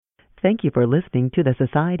Thank you for listening to the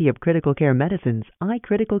Society of Critical Care Medicine's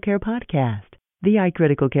iCritical Care podcast. The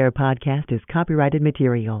iCritical Care podcast is copyrighted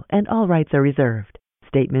material and all rights are reserved.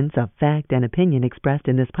 Statements of fact and opinion expressed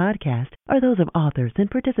in this podcast are those of authors and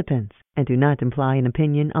participants and do not imply an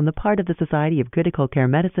opinion on the part of the Society of Critical Care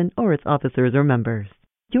Medicine or its officers or members.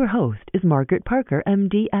 Your host is Margaret Parker,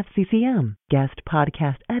 MD, SCCM, guest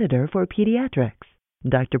podcast editor for pediatrics.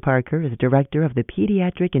 Dr. Parker is director of the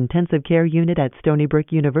Pediatric Intensive Care Unit at Stony Brook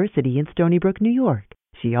University in Stony Brook, New York.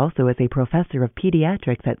 She also is a professor of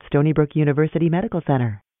pediatrics at Stony Brook University Medical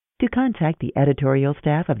Center. To contact the editorial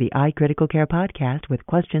staff of the iCritical Care podcast with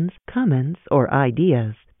questions, comments, or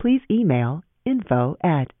ideas, please email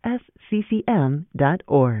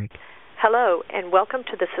info@sccm.org. Hello, and welcome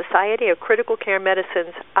to the Society of Critical Care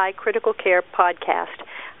Medicine's iCritical Care podcast.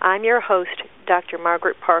 I'm your host, Dr.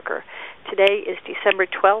 Margaret Parker. Today is December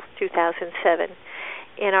 12, 2007.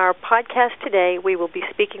 In our podcast today, we will be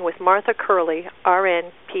speaking with Martha Curley,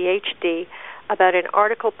 RN, PhD, about an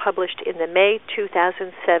article published in the May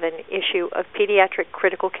 2007 issue of Pediatric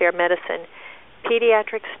Critical Care Medicine,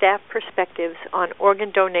 Pediatric Staff Perspectives on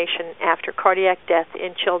Organ Donation After Cardiac Death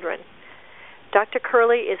in Children. Dr.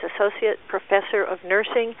 Curley is Associate Professor of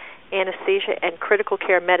Nursing, Anesthesia, and Critical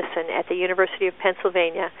Care Medicine at the University of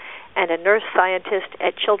Pennsylvania and a nurse scientist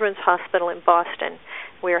at Children's Hospital in Boston.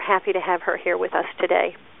 We are happy to have her here with us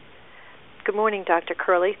today. Good morning, Dr.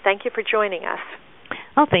 Curley. Thank you for joining us.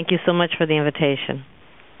 Oh, thank you so much for the invitation.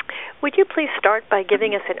 Would you please start by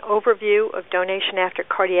giving us an overview of donation after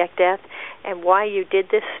cardiac death and why you did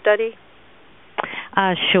this study?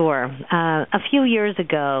 Sure. A few years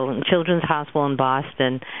ago, Children's Hospital in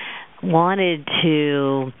Boston wanted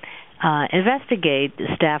to investigate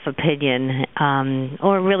staff opinion,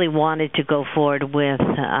 or really wanted to go forward with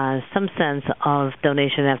some sense of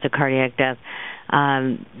donation after cardiac death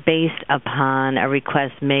based upon a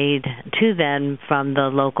request made to them from the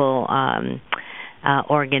local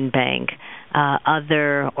organ bank.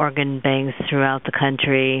 Other organ banks throughout the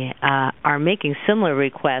country are making similar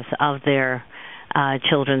requests of their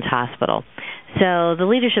Children's Hospital. So the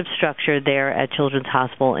leadership structure there at Children's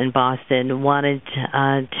Hospital in Boston wanted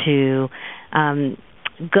to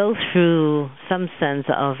go through some sense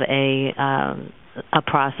of a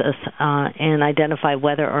process and identify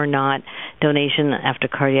whether or not donation after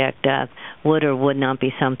cardiac death would or would not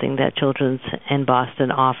be something that Children's in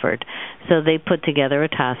Boston offered. So they put together a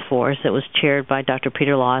task force that was chaired by Dr.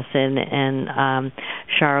 Peter Lawson and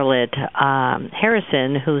Charlotte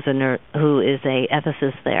Harrison, who is a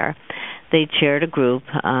ethicist there. They chaired a group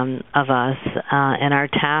of us, and our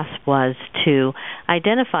task was to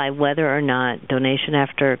identify whether or not donation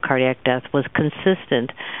after cardiac death was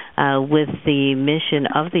consistent with the mission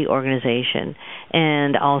of the organization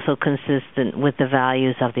and also consistent with the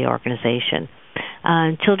values of the organization.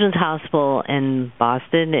 Children's Hospital in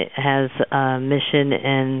Boston has a mission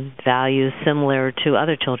and values similar to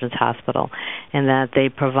other children's hospital in that they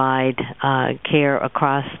provide care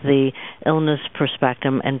across the illness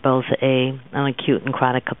spectrum in both an acute and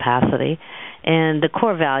chronic capacity. And the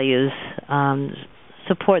core values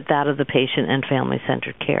support that of the patient and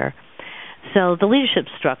family-centered care. So the leadership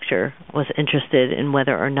structure was interested in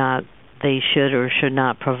whether or not they should or should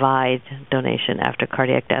not provide donation after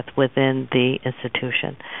cardiac death within the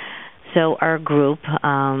institution. So our group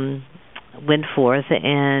went forth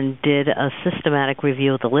and did a systematic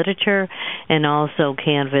review of the literature and also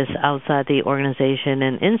canvassed outside the organization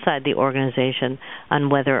and inside the organization on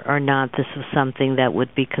whether or not this was something that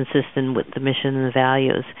would be consistent with the mission and the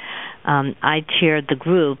values. I chaired the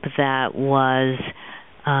group that was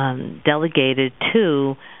delegated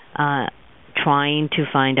to trying to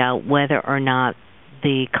find out whether or not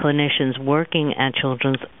the clinicians working at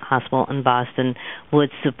Children's Hospital in Boston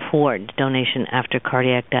would support donation after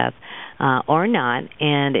cardiac death or not,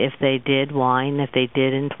 and if they did, why, and if they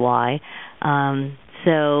didn't, why.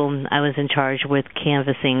 So I was in charge with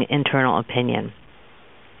canvassing internal opinion,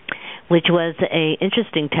 which was an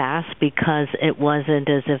interesting task because it wasn't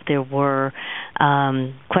as if there were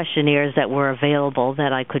questionnaires that were available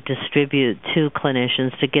that I could distribute to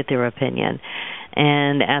clinicians to get their opinion.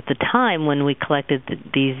 And at the time when we collected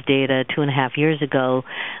these data 2.5 years ago,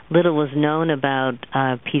 little was known about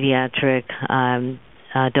pediatric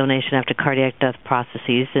donation after cardiac death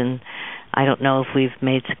processes, and I don't know if we've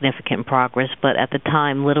made significant progress, but at the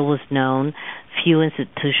time, little was known. Few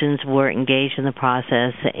institutions were engaged in the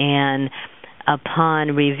process, and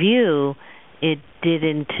upon review, it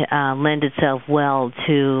didn't lend itself well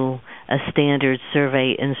to a standard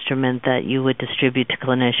survey instrument that you would distribute to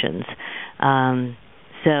clinicians.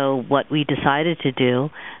 So what we decided to do,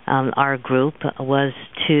 our group, was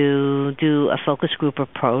to do a focus group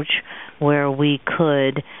approach where we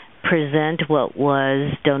could present what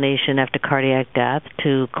was donation after cardiac death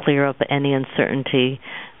to clear up any uncertainty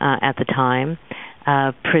at the time,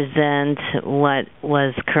 present what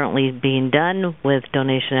was currently being done with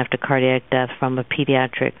donation after cardiac death from a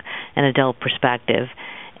pediatric and adult perspective,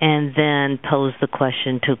 and then pose the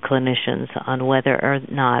question to clinicians on whether or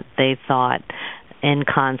not they thought in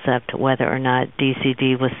concept whether or not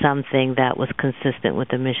DCD was something that was consistent with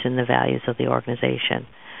the mission and the values of the organization.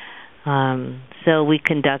 So we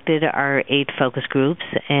conducted our 8 focus groups,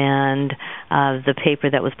 and the paper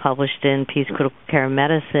that was published in PCCM Critical Care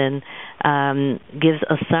Medicine gives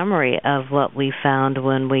a summary of what we found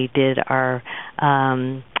when we did our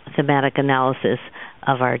thematic analysis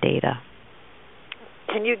of our data.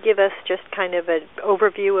 Can you give us just kind of an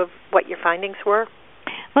overview of what your findings were?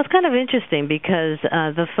 Well, it's kind of interesting because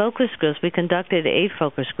the focus groups, we conducted 8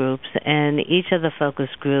 focus groups, and each of the focus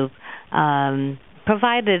group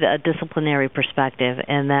provided a disciplinary perspective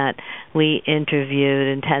in that we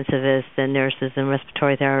interviewed intensivists and nurses and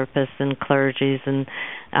respiratory therapists and clergies and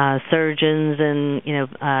surgeons and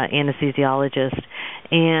anesthesiologists,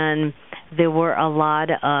 and there were a lot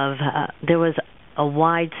of there was a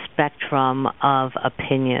wide spectrum of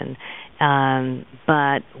opinion.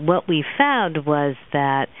 But what we found was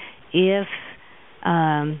that if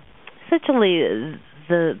essentially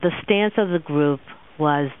the stance of the group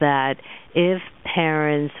was that if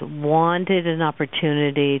parents wanted an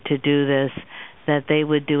opportunity to do this, that they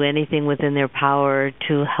would do anything within their power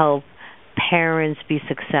to help parents be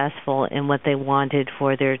successful in what they wanted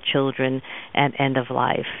for their children at end of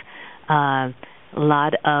life. A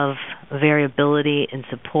lot of variability in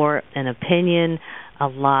support and opinion, a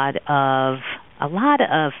lot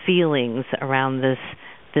of feelings around this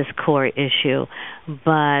core issue.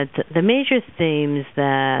 But the major themes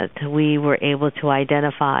that we were able to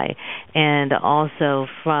identify, and also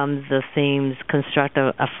from the themes construct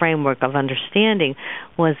a framework of understanding,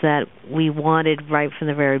 was that we wanted right from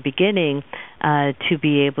the very beginning to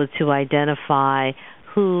be able to identify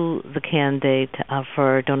who the candidate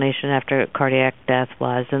for donation after cardiac death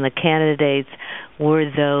was. And the candidates were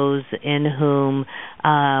those in whom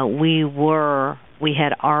we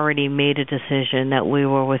had already made a decision that we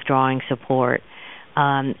were withdrawing support.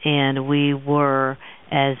 And we were,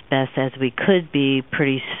 as best as we could be,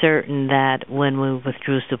 pretty certain that when we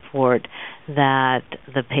withdrew support that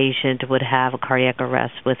the patient would have a cardiac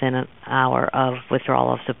arrest within an hour of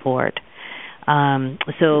withdrawal of support.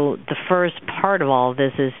 So the first part of all of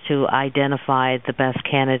this is to identify the best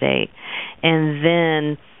candidate. And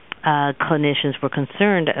then clinicians were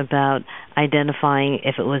concerned about identifying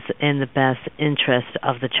if it was in the best interest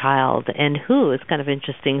of the child and who. It's kind of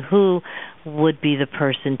interesting who would be the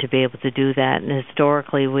person to be able to do that. And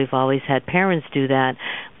historically, we've always had parents do that,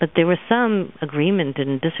 but there was some agreement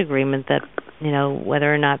and disagreement that,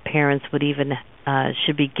 whether or not parents would even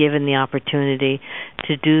should be given the opportunity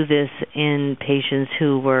to do this in patients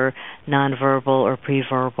who were nonverbal or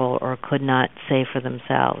preverbal or could not say for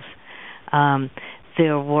themselves.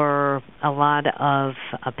 There were a lot of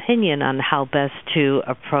opinion on how best to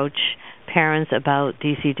approach parents about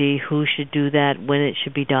DCD, who should do that, when it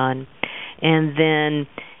should be done. And then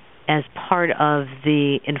as part of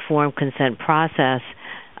the informed consent process,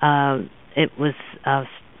 it was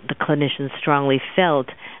the clinicians strongly felt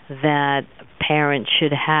that parents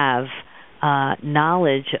should have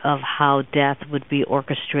knowledge of how death would be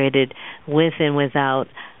orchestrated with and without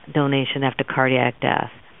donation after cardiac death.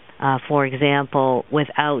 For example,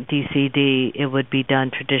 without DCD, it would be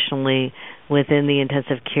done traditionally within the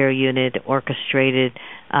intensive care unit, orchestrated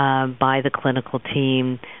by the clinical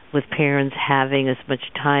team, with parents having as much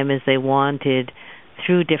time as they wanted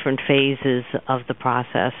through different phases of the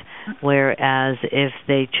process. Whereas if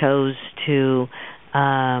they chose to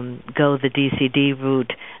go the DCD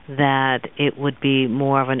route, that it would be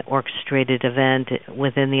more of an orchestrated event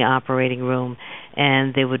within the operating room,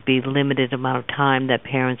 and there would be limited amount of time that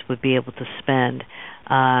parents would be able to spend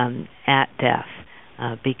at death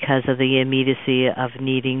because of the immediacy of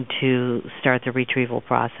needing to start the retrieval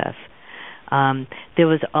process. There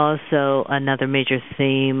was also another major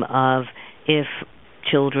theme of if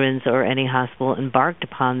children's or any hospital embarked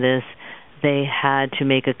upon this, they had to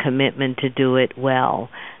make a commitment to do it well,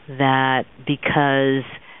 that because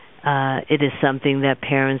it is something that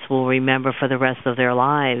parents will remember for the rest of their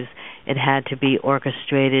lives, it had to be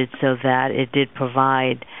orchestrated so that it did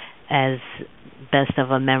provide as best of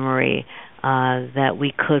a memory that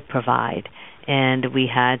we could provide. And we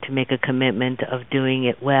had to make a commitment of doing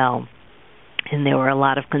it well. And there were a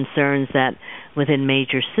lot of concerns that within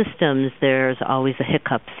major systems, there's always the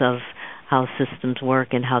hiccups of how systems work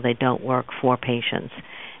and how they don't work for patients.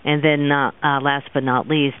 And then last but not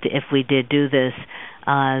least, if we did do this,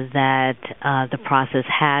 that the process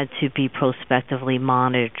had to be prospectively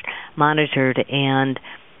monitored, and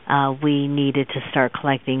we needed to start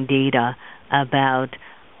collecting data about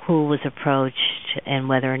who was approached and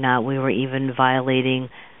whether or not we were even violating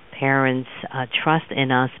parents' trust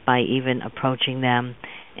in us by even approaching them,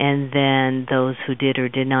 and then those who did or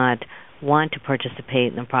did not want to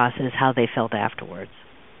participate in the process, how they felt afterwards.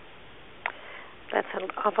 That's an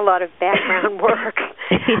awful lot of background work.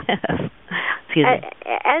 Yes. Excuse me.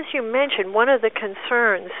 As you mentioned, one of the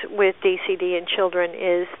concerns with DCD in children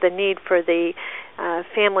is the need for the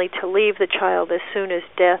family to leave the child as soon as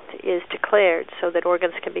death is declared so that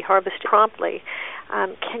organs can be harvested promptly.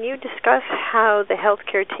 Can you discuss how the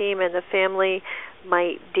healthcare team and the family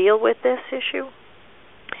might deal with this issue?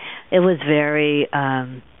 It was very,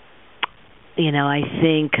 I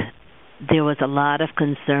think there was a lot of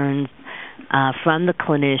concerns from the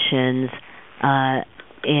clinicians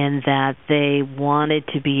in that they wanted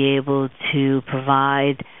to be able to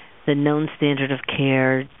provide the known standard of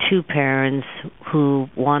care to parents who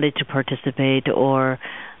wanted to participate or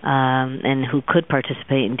and who could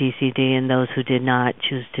participate in DCD, and those who did not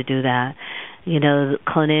choose to do that.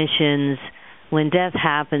 Clinicians, when death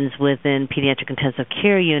happens within pediatric intensive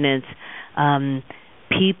care units,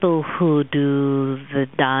 people who do the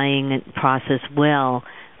dying process well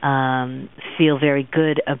feel very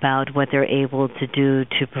good about what they're able to do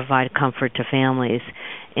to provide comfort to families.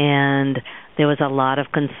 And there was a lot of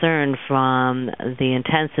concern from the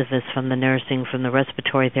intensivists, from the nursing, from the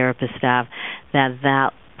respiratory therapist staff,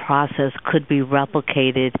 that process could be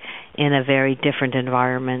replicated in a very different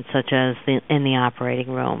environment, such as in the operating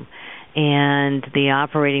room. And the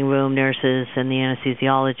operating room nurses and the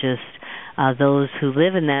anesthesiologists, those who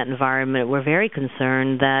live in that environment, were very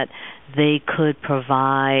concerned that they could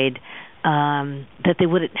provide, that they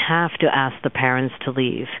wouldn't have to ask the parents to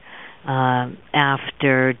leave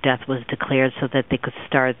after death was declared, so that they could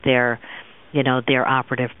start their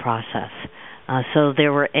operative process. So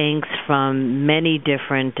there were angst from many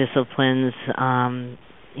different disciplines,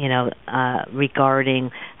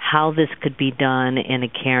 regarding how this could be done in a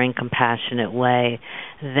caring, compassionate way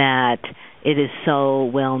that it is so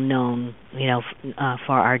well known,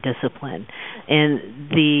 for our discipline. And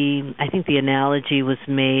I think the analogy was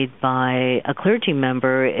made by a clergy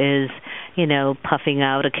member is, puffing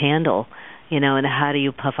out a candle, and how do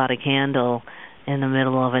you puff out a candle in the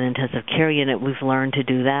middle of an intensive care unit? We've learned to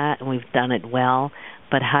do that, and we've done it well,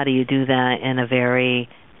 but how do you do that in a very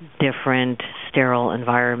different, sterile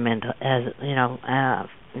environment, as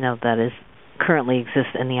that is currently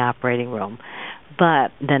exists in the operating room?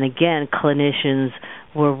 But then again, clinicians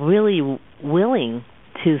were really willing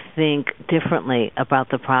to think differently about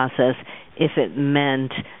the process if it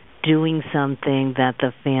meant doing something that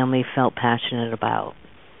the family felt passionate about.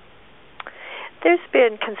 There's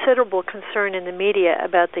been considerable concern in the media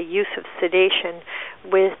about the use of sedation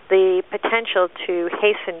with the potential to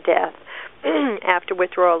hasten death after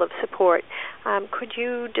withdrawal of support. Could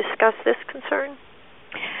you discuss this concern?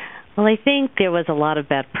 Well, I think there was a lot of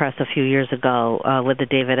bad press a few years ago with the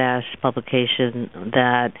David Ash publication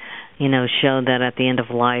that, showed that at the end of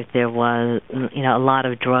life there was, a lot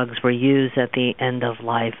of drugs were used at the end of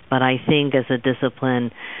life. But I think as a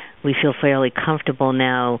discipline, we feel fairly comfortable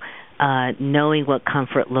now knowing what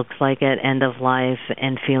comfort looks like at end of life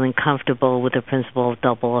and feeling comfortable with the principle of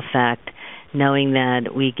double effect, knowing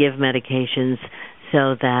that we give medications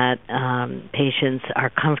so that patients are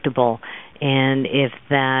comfortable. And if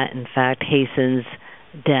that, in fact, hastens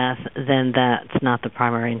death, then that's not the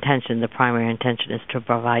primary intention. The primary intention is to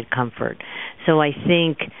provide comfort. So I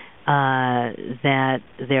think that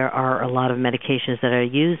there are a lot of medications that are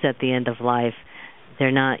used at the end of life.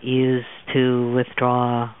 They're not used to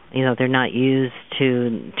withdraw, they're not used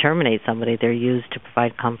to terminate somebody. They're used to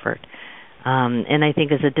provide comfort. And I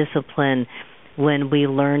think as a discipline, when we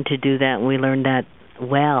learn to do that, and we learn that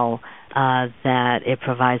well, that it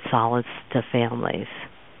provides solace to families.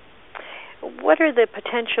 What are the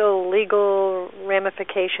potential legal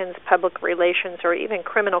ramifications, public relations, or even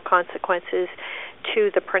criminal consequences to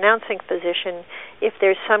the pronouncing physician if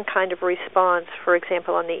there's some kind of response, for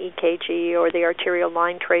example, on the EKG or the arterial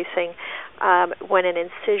line tracing, when an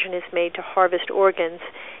incision is made to harvest organs,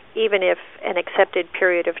 even if an accepted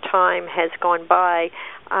period of time has gone by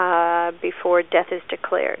before death is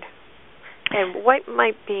declared? And what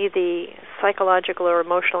might be the psychological or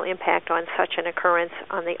emotional impact on such an occurrence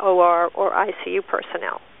on the OR or ICU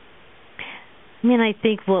personnel? I mean, I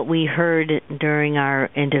think what we heard during our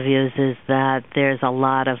interviews is that there's a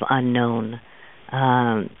lot of unknown.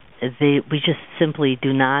 We just simply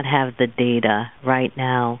do not have the data right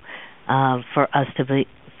now for us to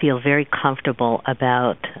feel very comfortable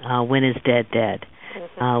about when is dead.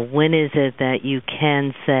 Mm-hmm. When is it that you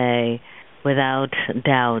can say without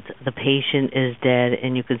doubt the patient is dead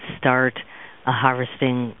and you could start a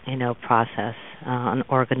harvesting, process, an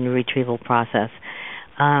organ retrieval process.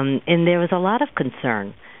 And there was a lot of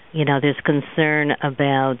concern. There's concern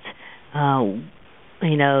about,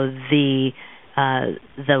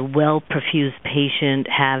 the well-perfused patient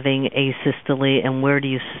having asystole and where do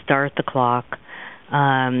you start the clock.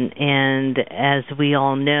 And as we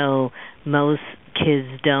all know, most kids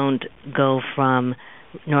don't go from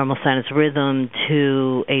normal sinus rhythm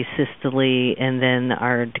to asystole and then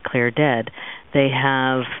are declared dead. They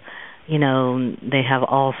have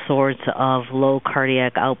all sorts of low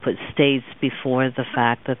cardiac output states before the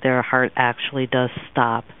fact that their heart actually does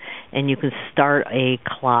stop, and you can start a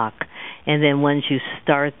clock. And then once you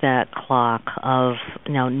start that clock of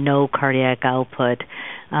no cardiac output,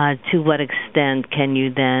 to what extent can you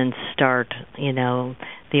then start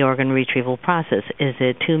the organ retrieval process? Is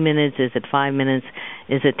it 2 minutes? Is it 5 minutes?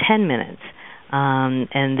 Is it 10 minutes?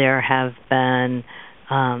 And there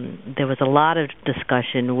was a lot of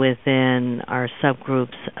discussion within our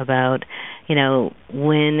subgroups about,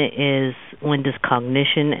 when does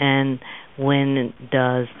cognition end, when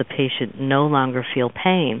does the patient no longer feel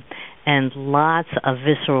pain, and lots of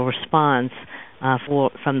visceral response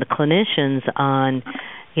from the clinicians on,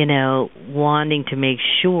 wanting to make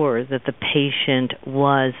sure that the patient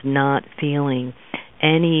was not feeling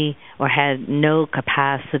any or had no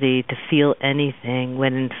capacity to feel anything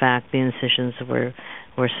when in fact the incisions were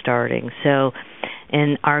starting. So,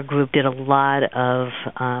 and our group did a lot of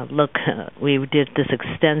we did this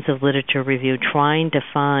extensive literature review trying to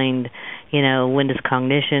find, when does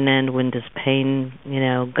cognition end, when does pain,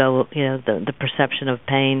 go, the perception of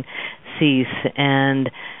pain cease, and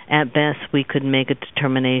at best we could make a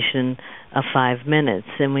determination of 5 minutes.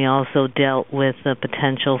 And we also dealt with the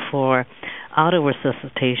potential for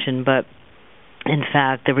auto-resuscitation, but in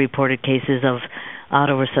fact the reported cases of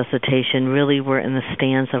auto-resuscitation really were in the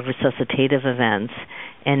stance of resuscitative events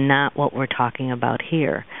and not what we're talking about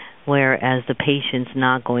here, whereas the patient's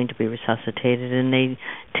not going to be resuscitated and they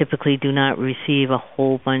typically do not receive a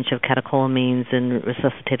whole bunch of catecholamines and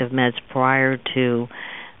resuscitative meds prior to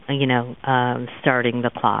starting the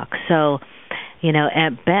clock. So,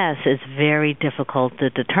 at best, it's very difficult to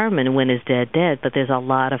determine when is dead, but there's a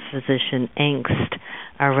lot of physician angst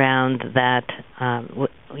around that,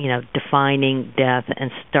 defining death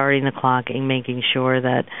and starting the clock and making sure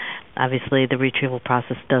that, obviously, the retrieval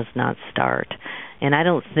process does not start. And I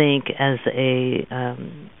don't think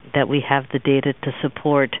that we have the data to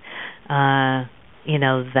support,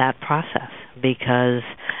 that process, because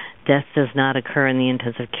death does not occur in the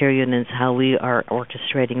intensive care units how we are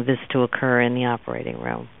orchestrating this to occur in the operating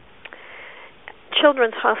room.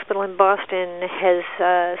 Children's Hospital in Boston has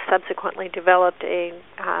subsequently developed a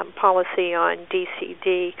policy on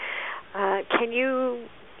DCD. Can you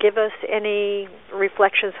give us any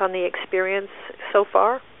reflections on the experience so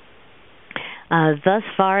far? Thus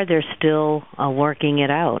far, they're still working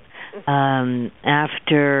it out.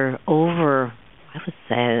 After over, I would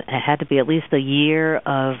say, it had to be at least a year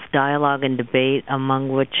of dialogue and debate, among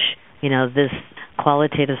which, this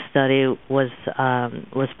qualitative study was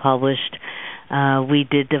published. We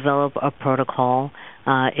did develop a protocol.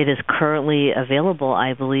 It is currently available,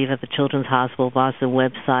 I believe, at the Children's Hospital Boston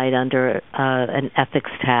website under an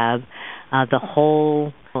ethics tab. The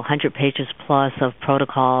whole 100 pages plus of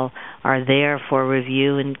protocol are there for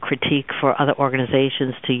review and critique for other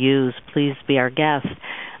organizations to use. Please be our guest.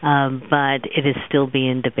 But it is still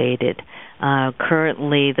being debated.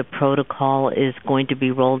 Currently, the protocol is going to be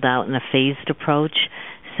rolled out in a phased approach,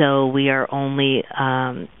 so we will only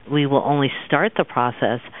start the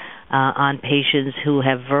process on patients who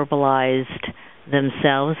have verbalized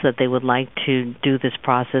themselves that they would like to do this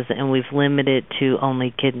process, and we've limited to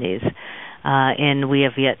only kidneys, and we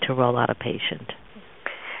have yet to roll out a patient.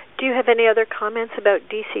 Do you have any other comments about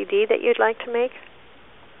DCD that you'd like to make?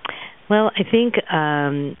 Well, I think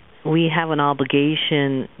we have an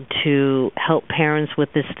obligation to help parents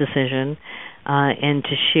with this decision and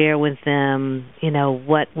to share with them,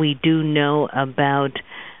 what we do know about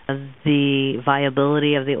the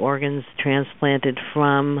viability of the organs transplanted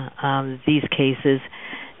from these cases.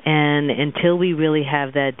 And until we really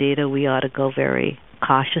have that data, we ought to go very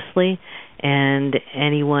cautiously. And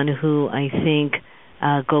anyone who I think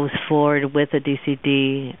goes forward with a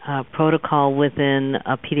DCD protocol within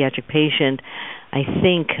a pediatric patient, I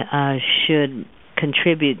think should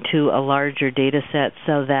contribute to a larger data set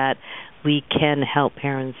so that we can help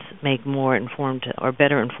parents make more informed or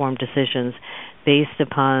better informed decisions based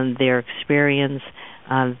upon their experience,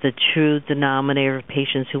 the true denominator of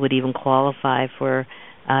patients who would even qualify for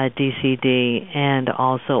DCD, and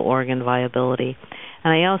also organ viability.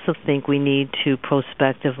 And I also think we need to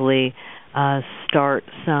prospectively start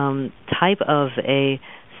some type of a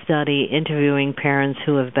study interviewing parents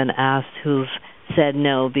who have been asked who've said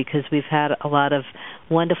no, because we've had a lot of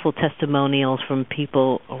wonderful testimonials from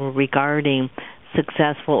people regarding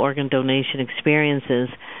successful organ donation experiences,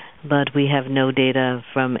 but we have no data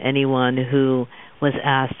from anyone who was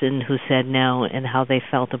asked and who said no and how they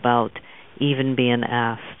felt about even being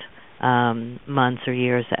asked months or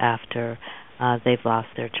years after they've lost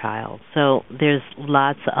their child. So there's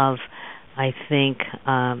lots of, I think,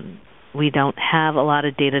 we don't have a lot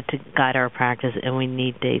of data to guide our practice, and we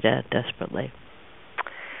need data desperately.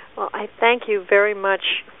 Well, I thank you very much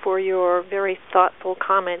for your very thoughtful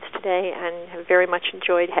comments today, and have very much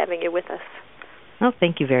enjoyed having you with us. Oh,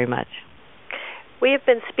 thank you very much. We have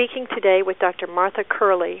been speaking today with Dr. Martha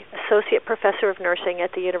Curley, Associate Professor of Nursing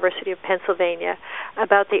at the University of Pennsylvania,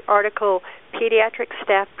 about the article Pediatric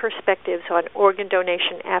Staff Perspectives on Organ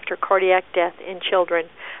Donation After Cardiac Death in Children,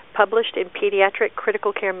 published in Pediatric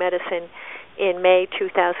Critical Care Medicine in May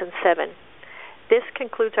 2007. This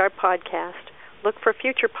concludes our podcast. Look for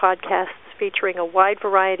future podcasts featuring a wide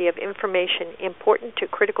variety of information important to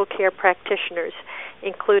critical care practitioners,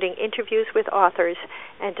 including interviews with authors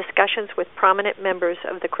and discussions with prominent members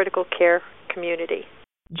of the critical care community.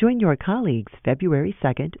 Join your colleagues February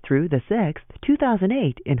 2nd through the 6th,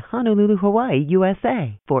 2008 in Honolulu, Hawaii,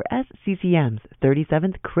 USA for SCCM's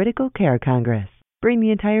 37th Critical Care Congress. Bring the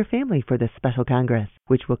entire family for this special Congress,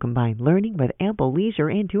 which will combine learning with ample leisure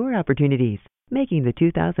and tour opportunities, making the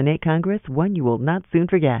 2008 Congress one you will not soon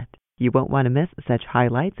forget. You won't want to miss such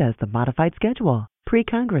highlights as the modified schedule,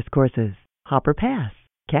 pre-Congress courses, Hopper Pass,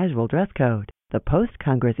 casual dress code, the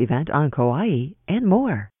post-Congress event on Kauai, and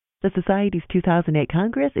more. The Society's 2008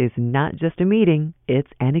 Congress is not just a meeting,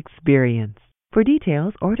 it's an experience. For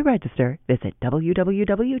details or to register, visit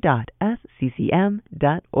www.sccm.org.